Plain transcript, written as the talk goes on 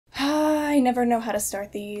I never know how to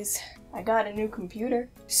start these. I got a new computer.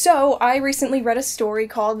 So, I recently read a story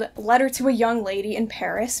called Letter to a Young Lady in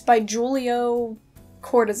Paris by Julio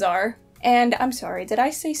Cortázar. And I'm sorry, did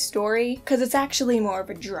I say story? Because it's actually more of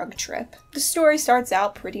a drug trip. The story starts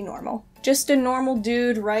out pretty normal. Just a normal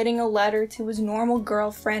dude writing a letter to his normal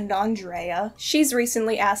girlfriend, Andrea. She's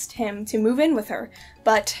recently asked him to move in with her,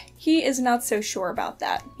 but he is not so sure about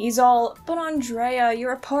that. He's all, but Andrea,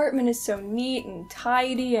 your apartment is so neat and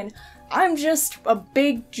tidy, and I'm just a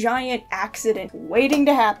big giant accident waiting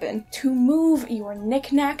to happen. To move your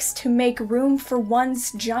knickknacks to make room for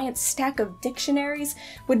one's giant stack of dictionaries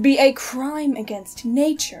would be a crime against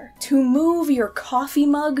nature. To move your coffee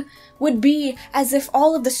mug would be as if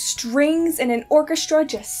all of the strings in an orchestra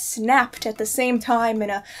just snapped at the same time in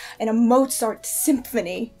a Mozart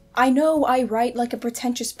symphony. I know I write like a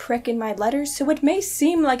pretentious prick in my letters, so it may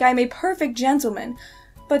seem like I'm a perfect gentleman.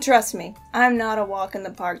 But trust me, I'm not a walk in the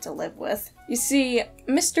park to live with. You see,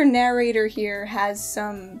 Mr. Narrator here has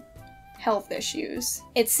some health issues.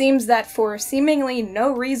 It seems that for seemingly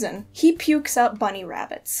no reason, he pukes up bunny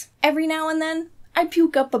rabbits. Every now and then, I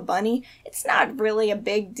puke up a bunny. It's not really a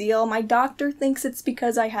big deal. My doctor thinks it's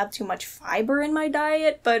because I have too much fiber in my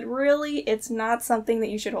diet, but really, it's not something that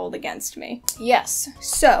you should hold against me. Yes,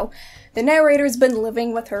 so the narrator's been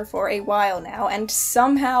living with her for a while now, and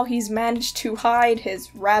somehow he's managed to hide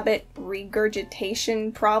his rabbit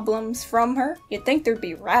regurgitation problems from her. You'd think there'd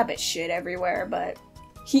be rabbit shit everywhere, but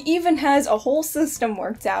he even has a whole system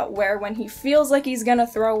worked out where when he feels like he's gonna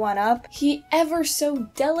throw one up, he ever so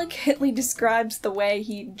delicately describes the way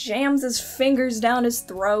he jams his fingers down his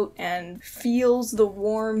throat and feels the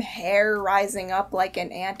warm hair rising up like an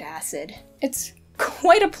antacid. It's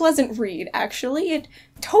quite a pleasant read, actually. It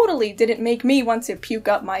totally didn't make me want to puke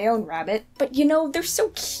up my own rabbit. But you know, they're so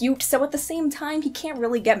cute, so at the same time, he can't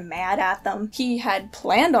really get mad at them. He had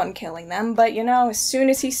planned on killing them, but you know, as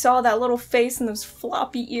soon as he saw that little face and those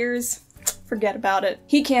floppy ears, forget about it.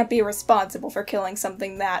 He can't be responsible for killing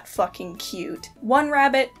something that fucking cute. One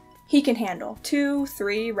rabbit, he can handle. 2,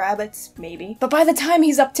 3 rabbits, maybe. But by the time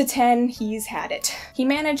he's up to 10, he's had it. He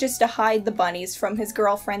manages to hide the bunnies from his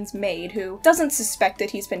girlfriend's maid, who doesn't suspect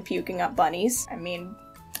that he's been puking up bunnies. I mean,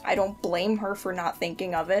 I don't blame her for not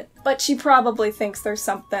thinking of it. But she probably thinks there's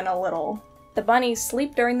something a little. The bunnies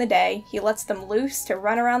sleep during the day, he lets them loose to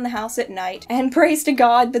run around the house at night, and prays to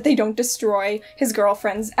God that they don't destroy his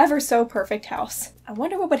girlfriend's ever so perfect house. I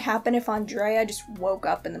wonder what would happen if Andrea just woke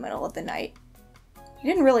up in the middle of the night. He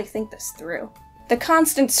didn't really think this through. The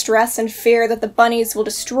constant stress and fear that the bunnies will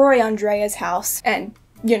destroy Andrea's house, and,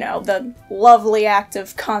 you know, the lovely act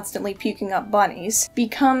of constantly puking up bunnies,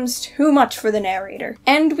 becomes too much for the narrator.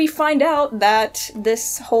 And we find out that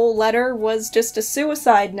this whole letter was just a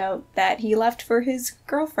suicide note that he left for his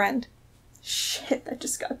girlfriend. Shit, that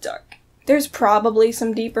just got dark. There's probably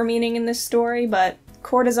some deeper meaning in this story, but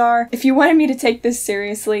Cortázar, if you wanted me to take this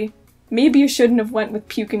seriously, maybe you shouldn't have went with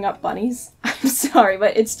puking up bunnies. I'm sorry,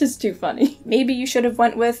 but it's just too funny. Maybe you should have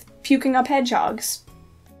went with puking up hedgehogs.